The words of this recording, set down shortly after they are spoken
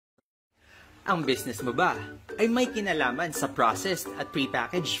Ang business mo ba ay may kinalaman sa processed at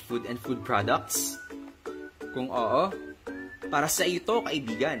prepackaged food and food products? Kung oo, para sa iyo to,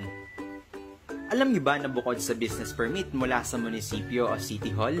 kaibigan. Alam niyo ba na bukod sa business permit mula sa munisipyo o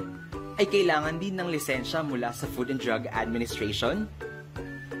city hall, ay kailangan din ng lisensya mula sa Food and Drug Administration?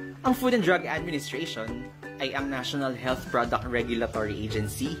 Ang Food and Drug Administration ay ang National Health Product Regulatory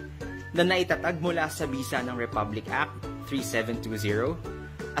Agency na naitatag mula sa bisa ng Republic Act 3720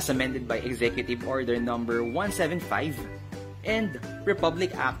 as amended by Executive Order No. 175 and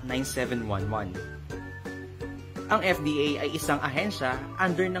Republic Act 9711. Ang FDA ay isang ahensya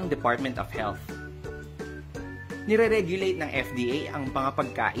under ng Department of Health. Nire-regulate ng FDA ang mga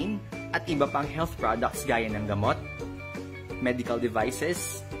pagkain at iba pang health products gaya ng gamot, medical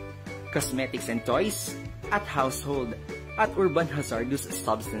devices, cosmetics and toys, at household at urban hazardous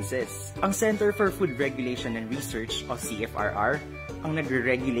substances. Ang Center for Food Regulation and Research o CFRR ang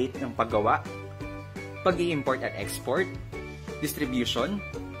nagre-regulate ng paggawa, pag-i-import at export, distribution,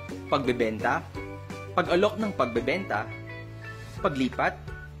 pagbebenta, pag-alok ng pagbebenta, paglipat,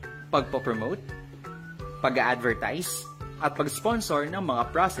 pagpo-promote, pag-a-advertise, at pag-sponsor ng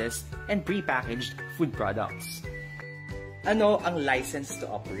mga processed and prepackaged food products. Ano ang license to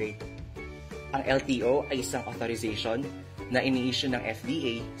operate? Ang LTO ay isang authorization na ini-issue ng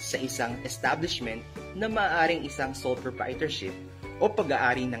FDA sa isang establishment na maaaring isang sole proprietorship o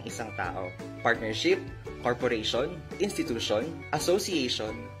pag-aari ng isang tao, partnership, corporation, institution,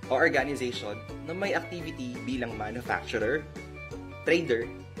 association, o organization na may activity bilang manufacturer, trader,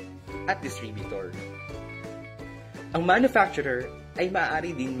 at distributor. Ang manufacturer ay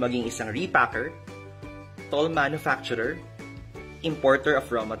maaari din maging isang repacker, toll manufacturer, importer of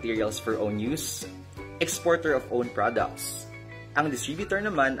raw materials for own use, exporter of own products. Ang distributor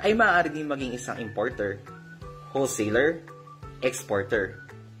naman ay maaari din maging isang importer, wholesaler, exporter.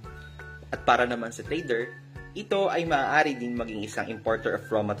 At para naman sa trader, ito ay maaari din maging isang importer of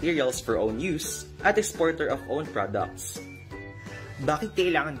raw materials for own use at exporter of own products. Bakit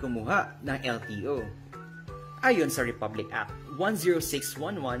kailangan kumuha ng LTO? Ayon sa Republic Act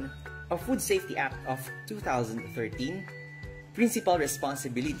 10611 o Food Safety Act of 2013, principal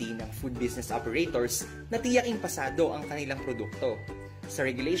responsibility ng food business operators na tiyaking pasado ang kanilang produkto sa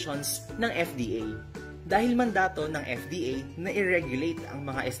regulations ng FDA dahil mandato ng FDA na i-regulate ang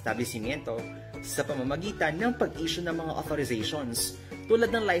mga establishmento sa pamamagitan ng pag-issue ng mga authorizations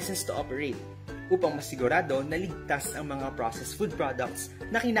tulad ng license to operate upang masigurado na ligtas ang mga processed food products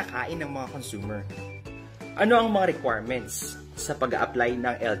na kinakain ng mga consumer. Ano ang mga requirements sa pag-a-apply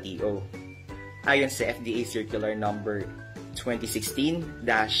ng LTO? Ayon sa FDA Circular Number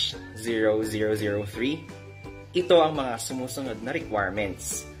 2016-0003, ito ang mga sumusunod na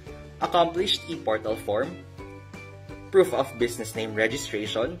requirements: accomplished e-portal form, proof of business name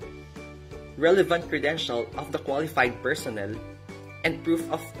registration, relevant credential of the qualified personnel, and proof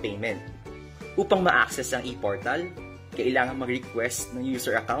of payment. Upang ma-access ang e-portal, kailangan mag-request ng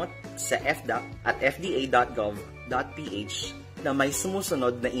user account sa fdac at fda.gov.ph na may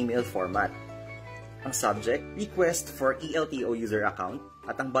sumusunod na email format. Ang subject, request for ELTO user account,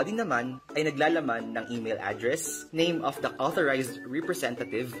 at ang body naman ay naglalaman ng email address, name of the authorized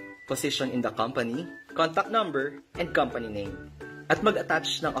representative, position in the company, contact number, and company name. At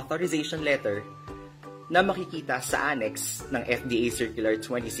mag-attach ng authorization letter na makikita sa annex ng FDA Circular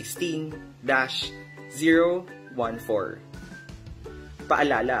 2016-014.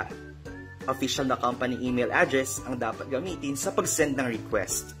 Paalala, official na company email address ang dapat gamitin sa pag-send ng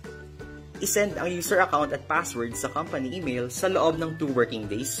request. I-send ang user account at password sa company email sa loob ng 2 working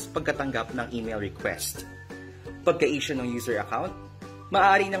days pagkatanggap ng email request. Pagka-issue ng user account,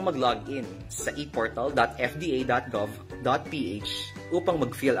 maaari nang mag-login sa eportal.fda.gov.ph upang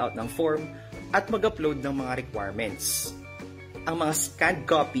mag-fill out ng form at mag-upload ng mga requirements. Ang mga scanned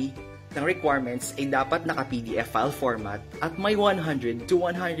copy ng requirements ay dapat naka-PDF file format at may 100 to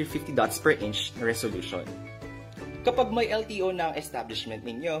 150 dots per inch na resolution. Kapag may LTO na ang establishment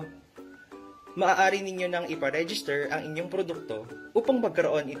ninyo, maaari ninyo nang iparegister ang inyong produkto upang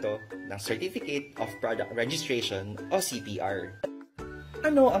magkaroon ito ng Certificate of Product Registration o CPR.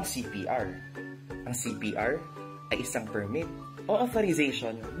 Ano ang CPR? Ang CPR ay isang permit o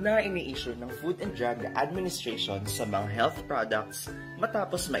authorization na ini-issue ng Food and Drug Administration sa mga health products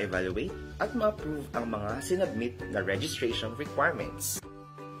matapos ma-evaluate at ma-approve ang mga sinubmit na registration requirements.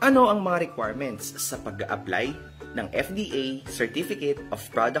 Ano ang mga requirements sa pag-a-apply ng FDA Certificate of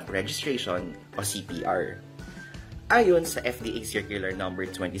Product Registration o CPR? Ayon sa FDA Circular Number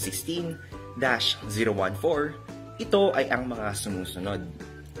 2016-014, ito ay ang mga sumusunod: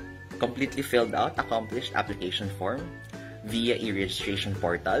 completely filled out accomplished application form via e-registration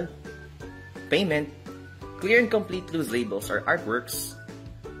portal, payment, clear and complete loose labels or artworks,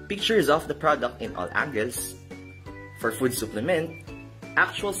 pictures of the product in all angles. For food supplement,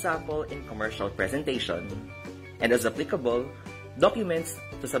 actual sample in commercial presentation, and as applicable, documents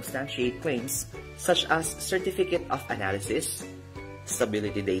to substantiate claims such as certificate of analysis,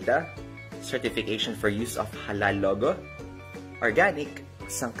 stability data, certification for use of halal logo, organic,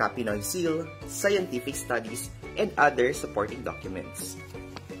 sangka Pinoy seal, scientific studies, and other supporting documents.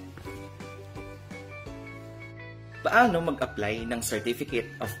 Paano mag-apply ng Certificate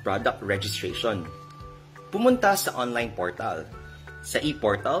of Product Registration? Pumunta sa online portal sa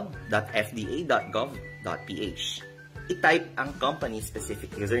eportal.fda.gov.ph. I-type ang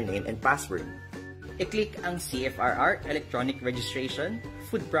company-specific username and password. I-click ang CFRR Electronic Registration,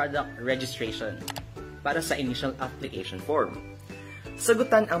 Food Product Registration para sa initial application form.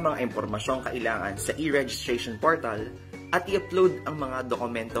 Sagutan ang mga impormasyong kailangan sa e-registration portal at i-upload ang mga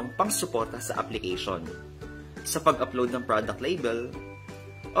dokumentong pangsuporta sa application. Sa pag-upload ng product label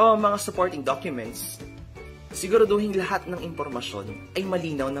o mga supporting documents, siguraduhin lahat ng impormasyon ay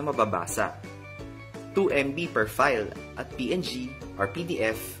malinaw na mababasa. 2 MB per file at PNG or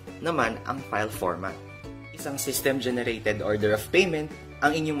PDF naman ang file format. Isang system-generated order of payment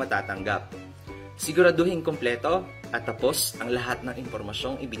ang inyong matatanggap. Siguraduhin kompleto at tapos ang lahat ng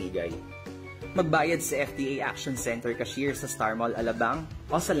impormasyong ibinigay. Magbayad sa FDA Action Center cashier sa Star Mall Alabang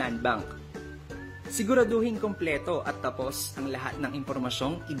o sa Land Bank. Siguraduhin kompleto at tapos ang lahat ng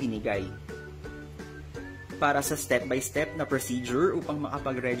impormasyong ibinigay. Para sa step-by-step na procedure upang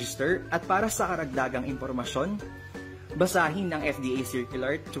makapag-register at para sa karagdagang impormasyon, basahin ang FDA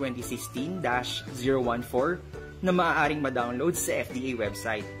Circular 2016-014 na maaaring ma-download sa FDA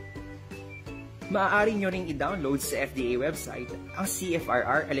website. Maaari nyo ring i-download sa FDA website ang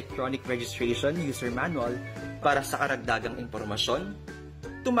CFRR Electronic Registration User Manual para sa karagdagang impormasyon.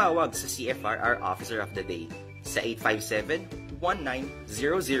 Tumawag sa CFRR Officer of the Day sa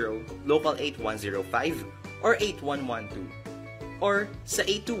 857-1900, Local 8105 or 8112 or sa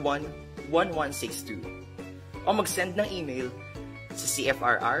 821-1162 o mag-send ng email sa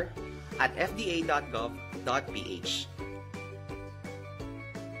cfrr@fda.gov.ph.